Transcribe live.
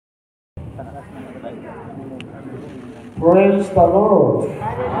Praise the Lord.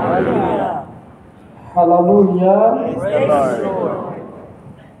 Hallelujah. Hallelujah. Praise the Lord.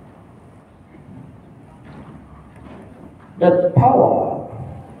 The power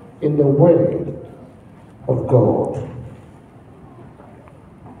in the word of God.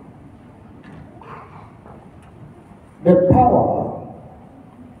 The power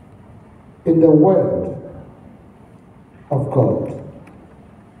in the word of God.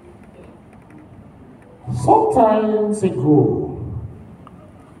 Sometimes ago,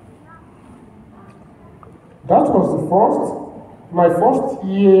 that was my first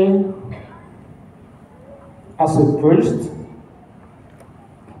year as a priest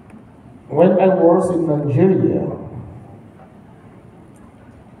when I was in Nigeria.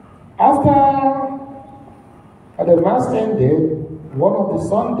 After the mass ended, one of the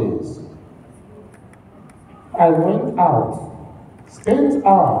Sundays, I went out, spent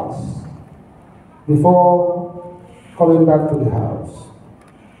hours before coming back to the house.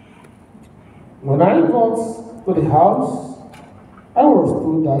 When I got to the house, I was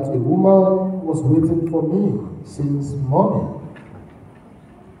told that a woman was waiting for me since morning.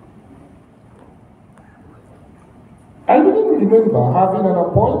 I didn't remember having an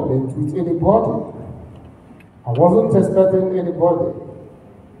appointment with anybody. I wasn't expecting anybody.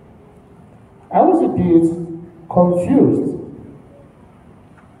 I was a bit confused.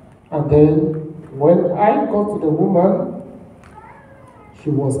 And then when I got to the woman, she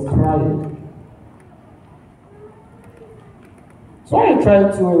was crying. So I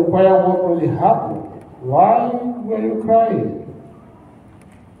tried to inquire what really happened. Why were you crying?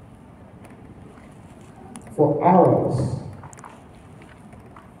 For hours.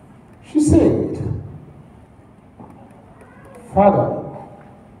 She said, Father,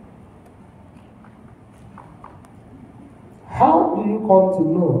 how do you come to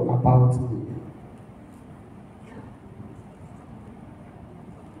know about me?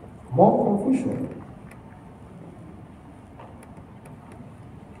 More confusion.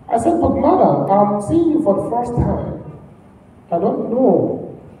 I said, but madam, I'm seeing you for the first time. I don't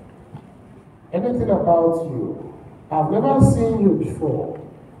know anything about you. I've never seen you before.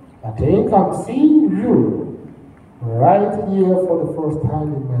 I think I'm seeing you right here for the first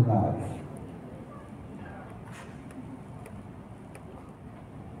time in my life.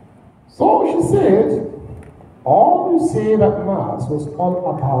 So she said, all you said at Mass was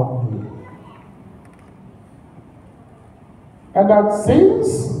all about me. And that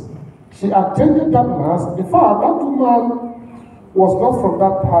since she attended that Mass, in fact, that woman was not from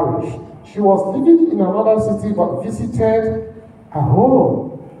that parish. She was living in another city but visited her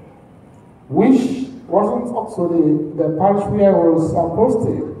home, which wasn't actually the parish where I was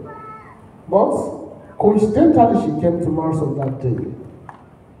posted. But coincidentally, she came to Mass on that day.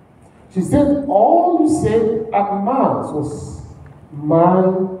 She said, all you said at Mass was my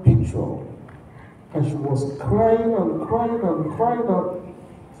picture. And she was crying and crying and crying.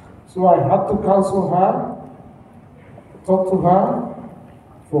 So I had to counsel her, talk to her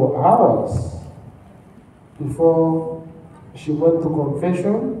for hours before she went to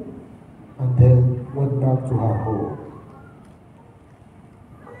confession and then went back to her home.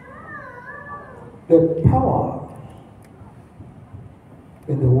 The power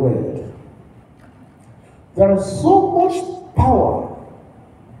in the word. There is so much power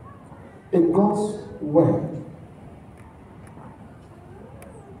in God's word.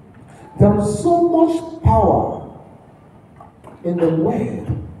 There is so much power in the word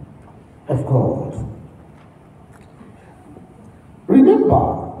of God.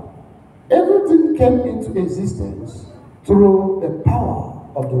 Remember, everything came into existence through the power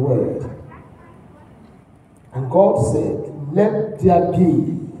of the word. And God said, let there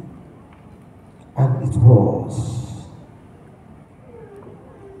be, and it was.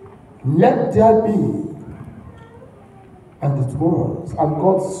 Let there be, and it was. And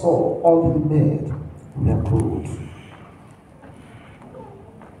God saw all he made were good.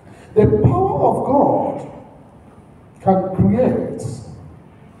 The power of God can create,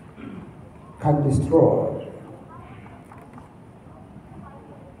 can destroy.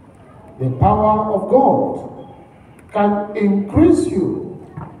 The power of God can increase you.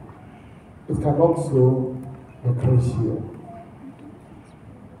 It can also decrease you.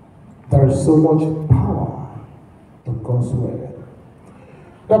 There is so much power in God's word.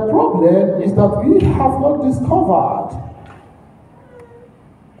 The problem is that we have not discovered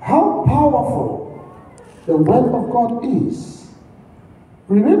how powerful the word of God is.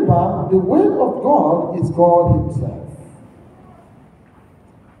 Remember, the word of God is God himself.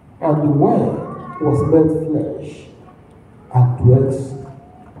 And the word was made flesh and dwelt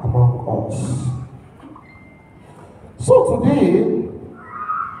among us. So today,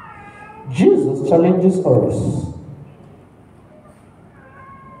 Jesus challenges us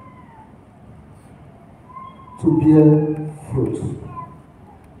to bear fruit.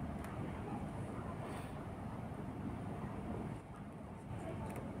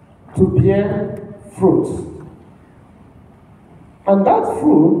 To bear fruit. And that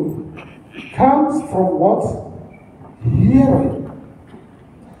fruit comes from what? Hearing.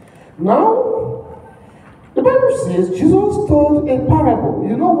 Now, the Bible says Jesus told a parable.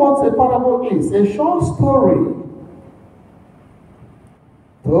 You know what a parable is? A short story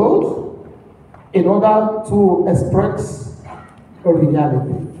told in order to express a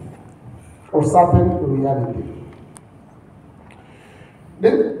reality or certain reality.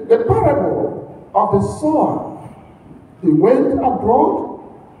 The parable of the sower, he went abroad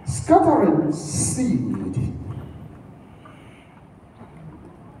scattering seed.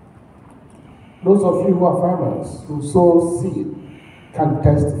 Those of you who are farmers who sow seed can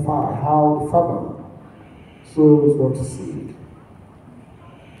testify how the farmer sows what seed.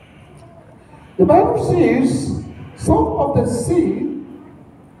 The Bible says some of the seed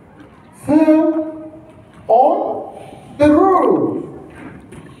fell on the road,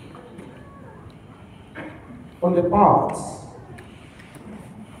 on the paths,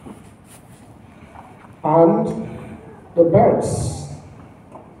 and the birds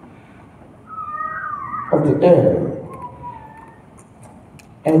of the air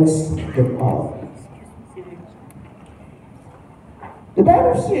ate them up. The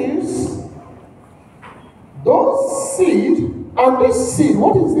Bible says those seed and this seed,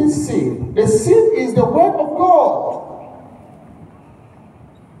 what is this seed? The seed is the word of God.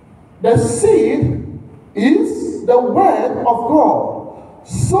 The seed is the word of God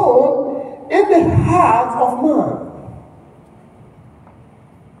sown in the heart of man.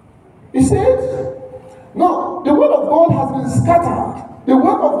 He said, no, the word of God has been scattered. The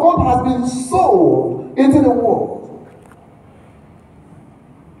word of God has been sown into the world.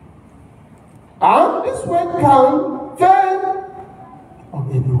 And this word can fail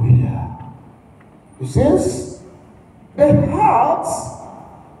on everywhere. He says, the hearts,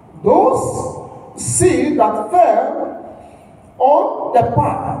 those seed that fell on the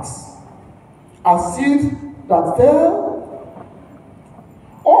paths, are seed that fell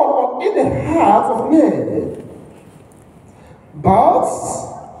on in the heart of men. But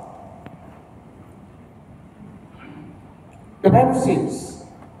the Bible says,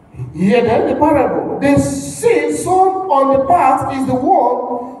 here then the parable, the seed sown on the path is the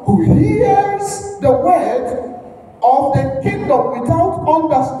one who hears the word of the kingdom without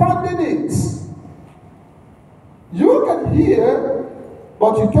understanding it. You can hear,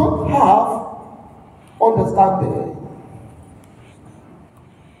 but you don't have understanding.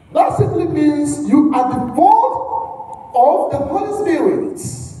 That simply means you are devoid of the Holy Spirit.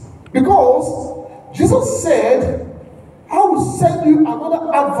 Because Jesus said, I will send you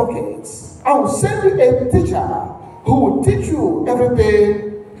another advocate. I will send you a teacher who will teach you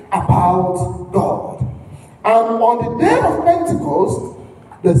everything about God. And on the day of Pentecost,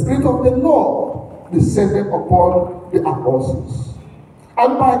 the Spirit of the Lord descended upon the apostles.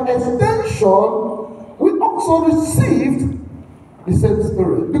 And by extension, we also received the same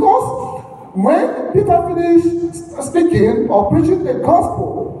Spirit. Because when Peter finished speaking or preaching the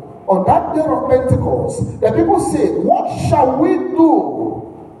gospel on that day of Pentecost, the people said, what shall we do?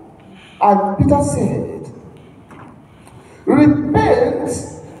 And Peter said, repent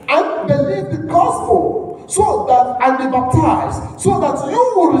and believe the gospel, so that and be baptized, so that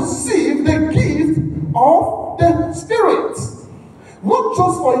you will receive the gift of the Spirit. Not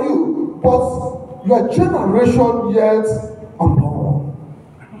just for you, but your generation yet unborn.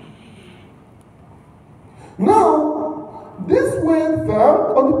 Now, this word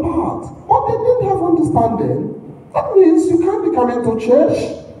fell on the path, but they didn't have understanding. That means you can't be coming to church,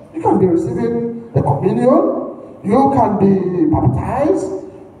 you can be receiving the communion, you can be baptized,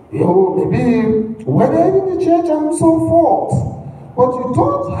 you may be wedded in the church and so forth. But you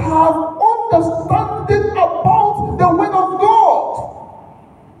don't have understanding about the word of God.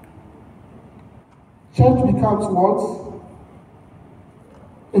 Church becomes what?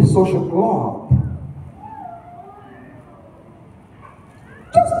 A social club.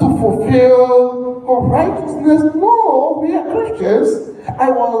 Just to fulfill our righteousness. No, we are Christians. I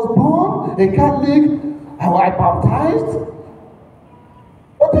was born a Catholic. I was baptized.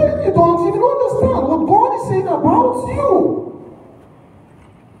 But then you don't even understand what God is saying about you.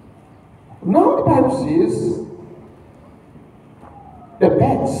 Now the Bible says, the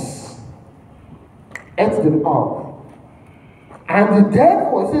birds ate them up. And the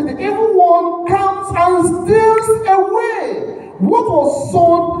devil, it says, the evil one comes and steals away what was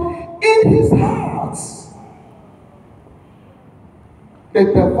sown in his heart. The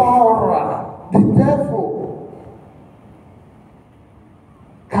devourer, the devil,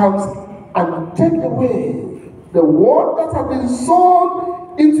 comes and takes away the word that has been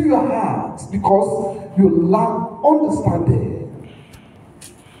sown into your heart because you lack understanding.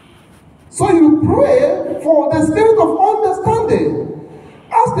 So you pray for the spirit of understanding.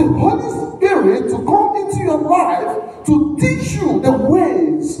 Ask the Holy Spirit to come into your life to teach you the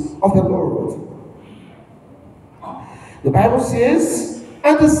ways of the Lord. The Bible says,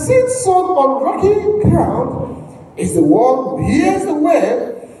 and the seed sown on rocky ground is the one who hears the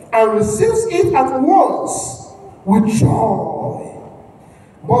word and receives it at once with joy,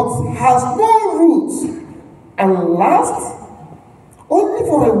 but has no roots and lasts only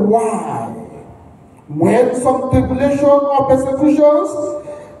for a while. When some tribulation or persecutions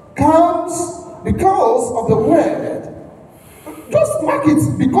comes because of the word, just mark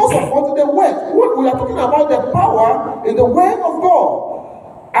it because of what the word. What we are talking about, the power in the word of God.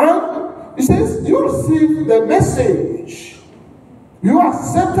 And it says, you receive the message, you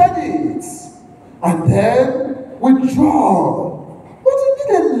accepted it, and then with joy. But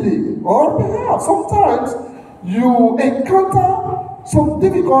immediately, or perhaps sometimes, you encounter some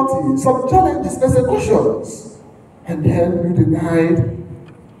difficulties, some challenges, persecutions, and then you denied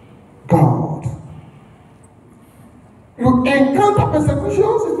God. You encounter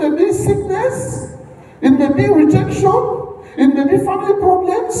persecutions, it may be sickness, it may be rejection, it may be family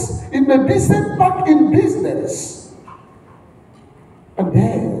problems, it may be setback in business. And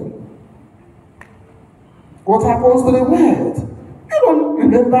then, what happens to the word? You don't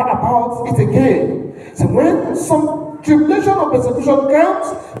remember about it again. So when some tribulation or persecution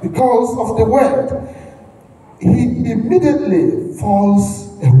comes because of the word, he immediately falls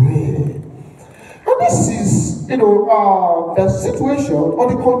away. And this is, the situation or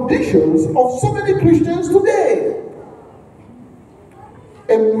the conditions of so many Christians today.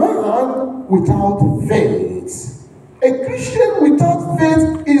 A man without faith, a Christian without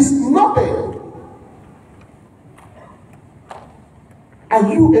faith is nothing.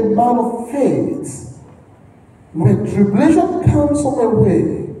 Are you a man of faith? When tribulation comes on my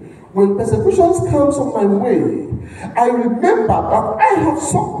way, when persecutions comes on my way, I remember that I have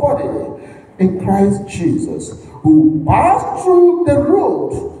somebody in Christ Jesus who passed through the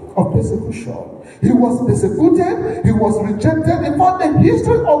road of persecution. He was persecuted, he was rejected. In fact, the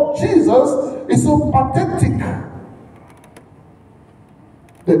history of Jesus is so pathetic.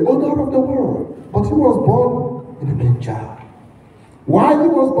 The owner of the world, but he was born in a manger. While he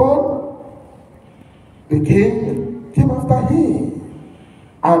was born, the king came after him,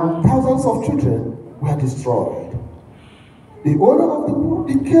 and thousands of children were destroyed. The owner of the world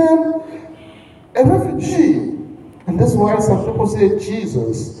became a refugee, and that's why some people say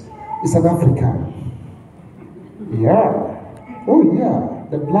Jesus is an African. Yeah. Oh yeah,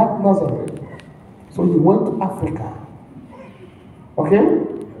 the black Nazareth. So he went to Africa. Okay?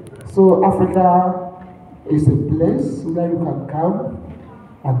 So Africa is a place where you can come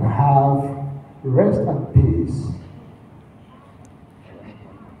and have rest and peace.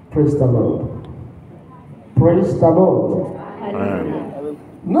 Praise the Lord. Praise the Lord. Amen.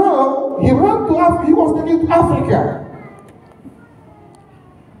 Now, he ran to Africa. He was taken to Africa.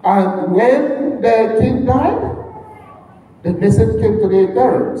 And when the king died, the message came to the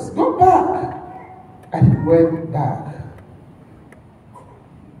parents, go back. And he went back.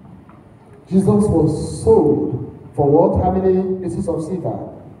 Jesus was sold for what? How many pieces of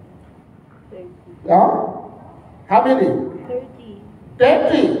silver? 30. Yeah? How many? 30.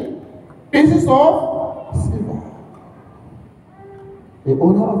 30 pieces of silver. The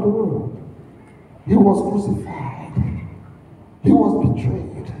owner of the world. He was crucified. He was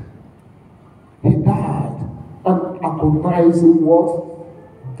betrayed. He died and agonizing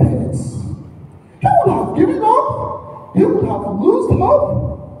what? Death. He would have given up. He would have lost hope.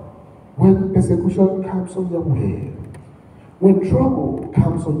 When persecution comes on your way, when trouble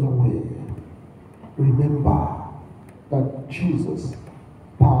comes on your way, remember that Jesus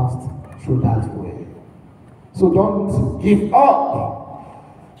passed through that way. So don't give up.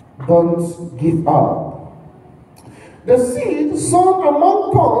 Don't give up. The seed sown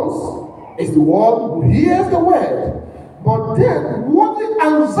among thorns is the one who hears the word, but then worldly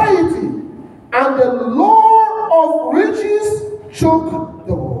anxiety and the lure of riches choke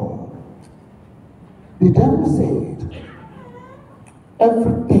the word. The devil said,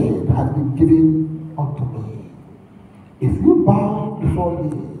 everything has been given unto me. If you bow before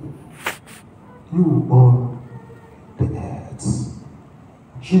me, you own the earth.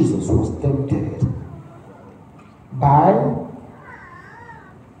 Jesus was tempted by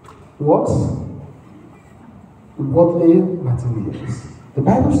what? Worldly materials. The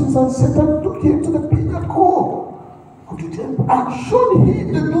Bible says that Satan took him to the pinnacle of the temple and showed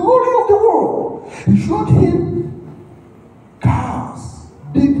him the glory of the world. He showed him cars,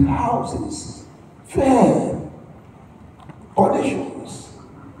 big houses, fair conditions,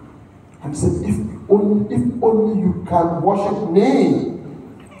 and said, if only you can worship me,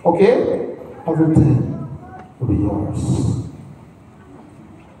 okay, everything will be yours.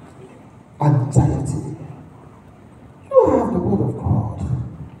 Anxiety. You have the word of God.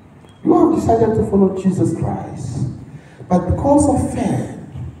 You have decided to follow Jesus Christ. But because of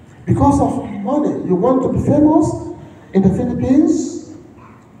fame, because of money, you want to be famous in the Philippines,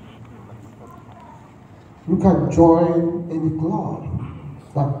 you can join any club,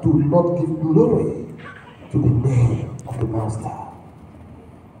 but do not give glory to the name of the Master.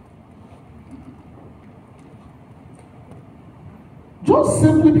 Just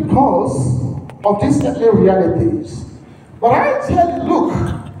simply because of these earthly realities. But I tell you, look,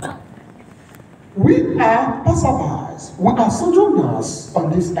 we are passersby, we are sojourners on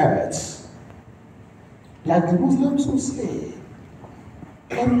this earth. Like the Muslims who say,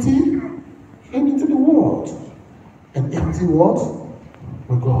 empty came into the world, and empty what?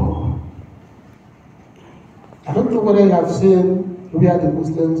 We go. I don't know whether you have seen where the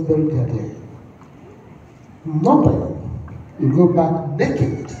Muslims bury their dead. Nothing. You go back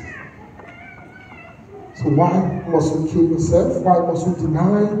naked. So why must you kill yourself? Why must you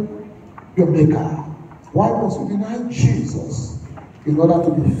deny your maker? Why must you deny Jesus in order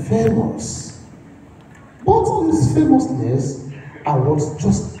to be famous? But this famousness are what's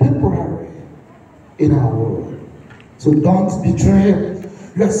just temporary in our world. So don't betray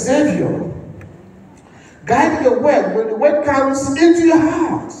your Savior. Guide your word when the word comes into your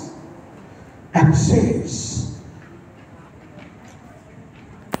heart and says,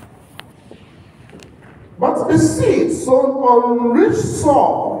 but the seed sown on rich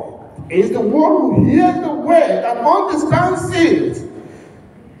soil is the one who hears the word and understands it,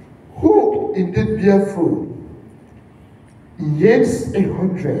 who indeed bear fruit, yet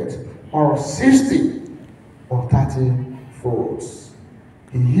 100 or 60 or 30 folds.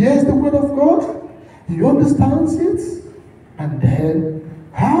 He hears the word of God, he understands it, and then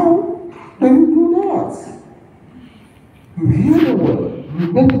how do you do that? You hear the word,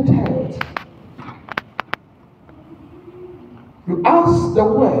 you meditate. You ask the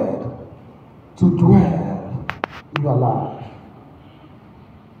word to dwell in your life.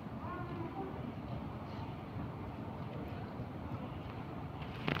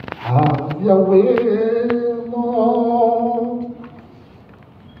 Have your way, Lord.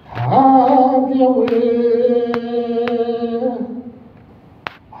 Have your way.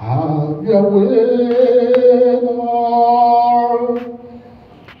 Have your way, Lord,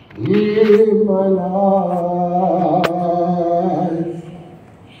 in my life.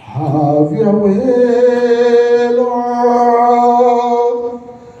 Have your way, Lord.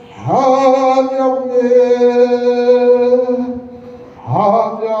 Have your way.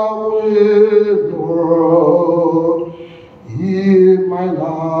 Have your way, Lord, in my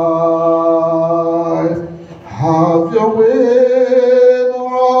life. Have your way,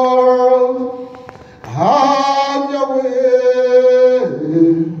 Lord. Have your way.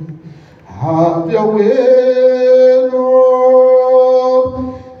 Have your way, Lord,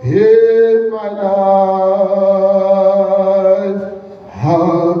 in my life.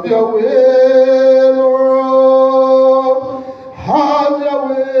 Have your way, Lord. Have your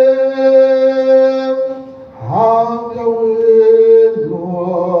way. Have your way,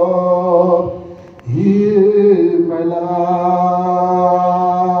 Lord, in my life.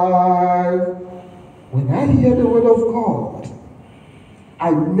 When I hear the word of God,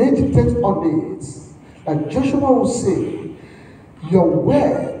 I meditate on it. Like Joshua will say, your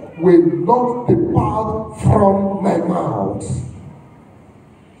word will not depart from my mouth.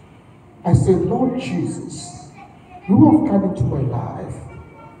 I say, Lord Jesus, you have come into my life.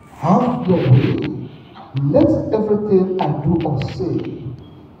 Have your way. Let everything I do or say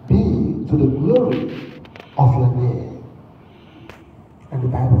be to the glory of your name. And the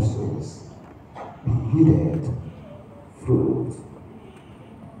Bible says, be yielded fruit.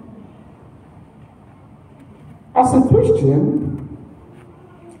 As a Christian,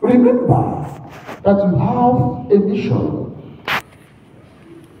 remember that you have a mission.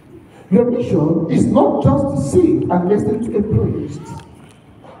 Your mission is not just to sit and listen to a priest,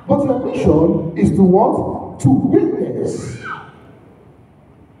 but your mission is to what? To witness.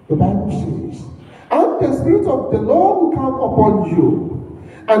 The Bible says, and the Spirit of the Lord will come upon you,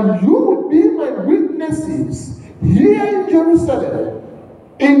 And you will be my witnesses here in Jerusalem,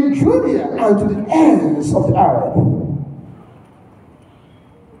 in Judea, and to the ends of the earth.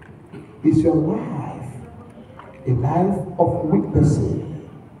 Is your life a life of witnessing?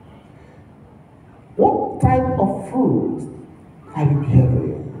 What type of fruit are you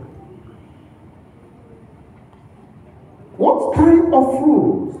bearing? What kind of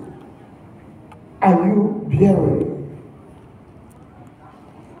fruit are you bearing?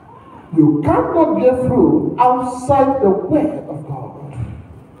 You cannot bear fruit outside the word of God.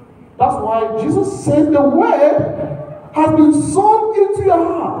 That's why Jesus said the word has been sown into your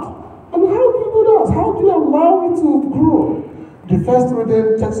heart. And how do you do that? How do you allow it to grow? The first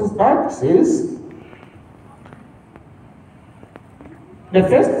reading takes us back, says, the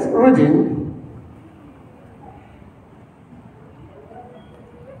first reading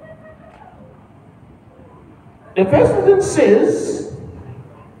says,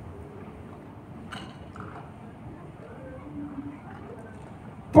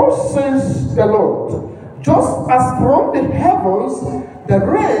 thus says the Lord, just as from the heavens the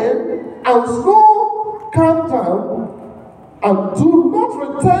rain and snow come down, and do not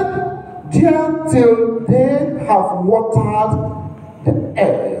return there till they have watered the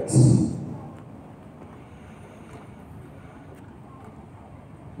earth,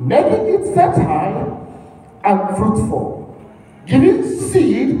 making it fertile and fruitful, giving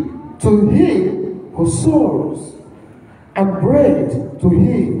seed to him who sows, and bread to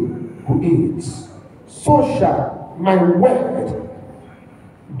him who eats. So shall my word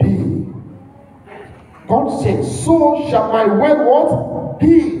be. God says, so shall my word what?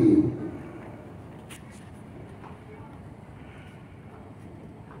 Be.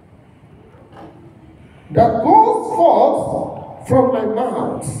 That goes forth from my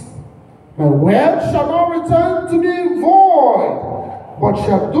mouth. My word shall not return to me void, but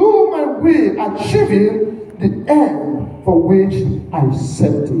shall do my will, achieving the end for which I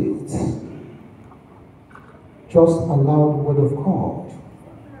sent it. Just allow the word of God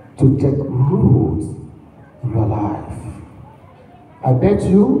to take root in your life. I bet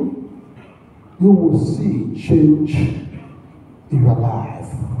you will see change in your life.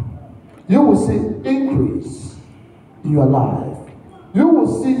 You will see increase in your life. You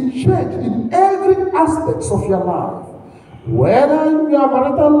will see change in every aspect of your life. Whether in your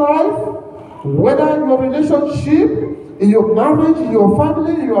marital life, whether in your relationship, in your marriage, in your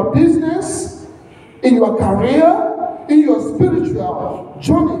family, in your business, in your career, in your spiritual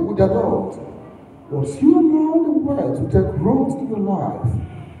journey with the Lord. Once you allow the word to take root in your life,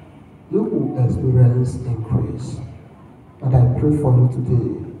 you will experience increase. And I pray for you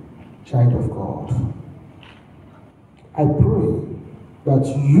today, child of God. I pray that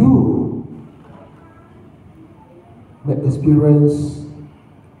you may experience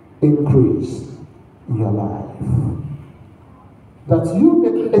increase in your life. That you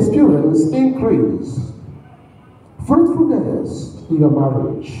may experience increase, fruitfulness in your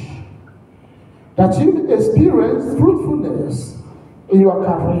marriage. That you may experience fruitfulness in your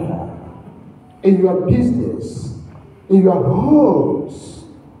career, in your business, in your homes.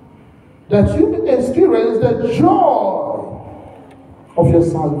 That you may experience the joy of your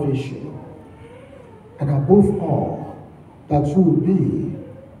salvation. And above all, that you will be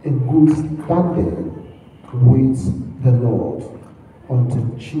in good standing with the Lord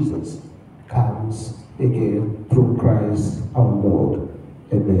until Jesus comes again through Christ our Lord.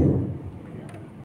 Amen.